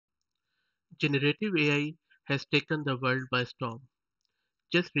Generative AI has taken the world by storm.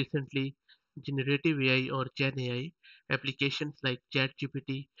 Just recently, generative AI or Gen AI applications like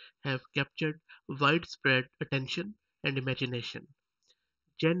ChatGPT have captured widespread attention and imagination.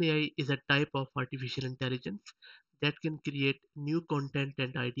 Gen AI is a type of artificial intelligence that can create new content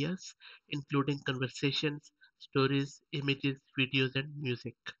and ideas, including conversations, stories, images, videos, and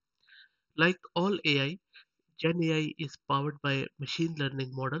music. Like all AI, Gen AI is powered by machine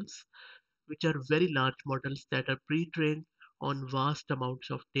learning models, which are very large models that are pre-trained on vast amounts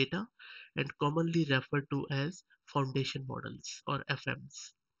of data and commonly referred to as foundation models or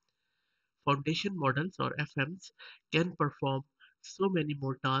FMs. Foundation models or FMs can perform so many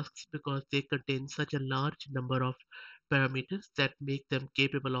more tasks because they contain such a large number of parameters that make them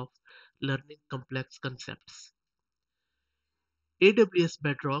capable of learning complex concepts. AWS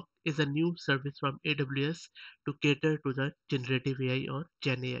Bedrock is a new service from AWS to cater to the generative AI or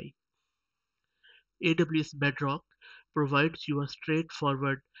Gen AI. AWS Bedrock provides you a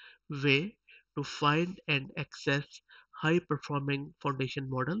straightforward way to find and access high performing foundation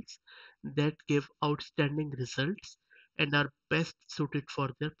models that give outstanding results and are best suited for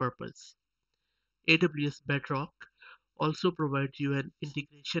their purpose. AWS Bedrock also provides you an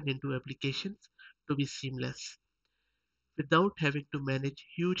integration into applications to be seamless without having to manage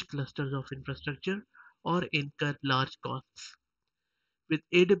huge clusters of infrastructure or incur large costs. With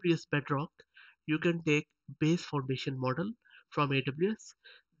AWS Bedrock, you can take base foundation model from AWS,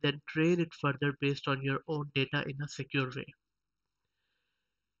 then train it further based on your own data in a secure way.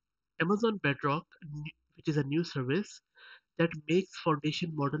 Amazon Bedrock, which is a new service that makes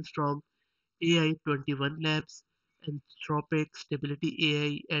foundation models from AI 21 Labs, Anthropic, Stability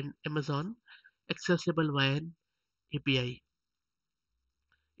AI, and Amazon, accessible via an API.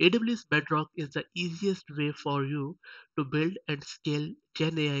 AWS Bedrock is the easiest way for you to build and scale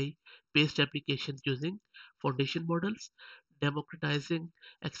Gen AI based applications using foundation models, democratizing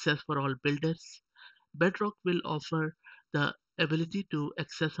access for all builders. Bedrock will offer the ability to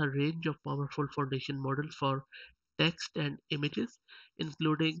access a range of powerful foundation models for text and images,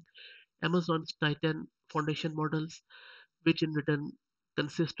 including Amazon's Titan foundation models, which in return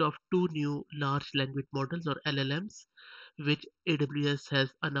consist of two new large language models or LLMs, which AWS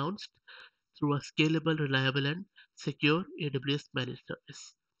has announced through a scalable, reliable, and secure AWS managed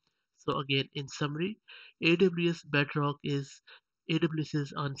service. So again, in summary, AWS Bedrock is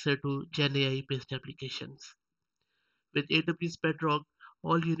AWS's answer to Gen AI based applications. With AWS Bedrock,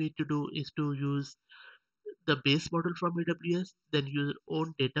 all you need to do is to use the base model from AWS, then use your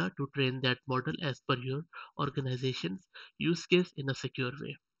own data to train that model as per your organization's use case in a secure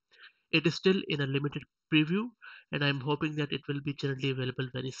way. It is still in a limited preview, and I'm hoping that it will be generally available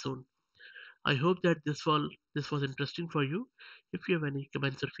very soon. I hope that this was interesting for you. If you have any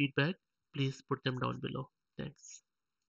comments or feedback, please put them down below. Thanks.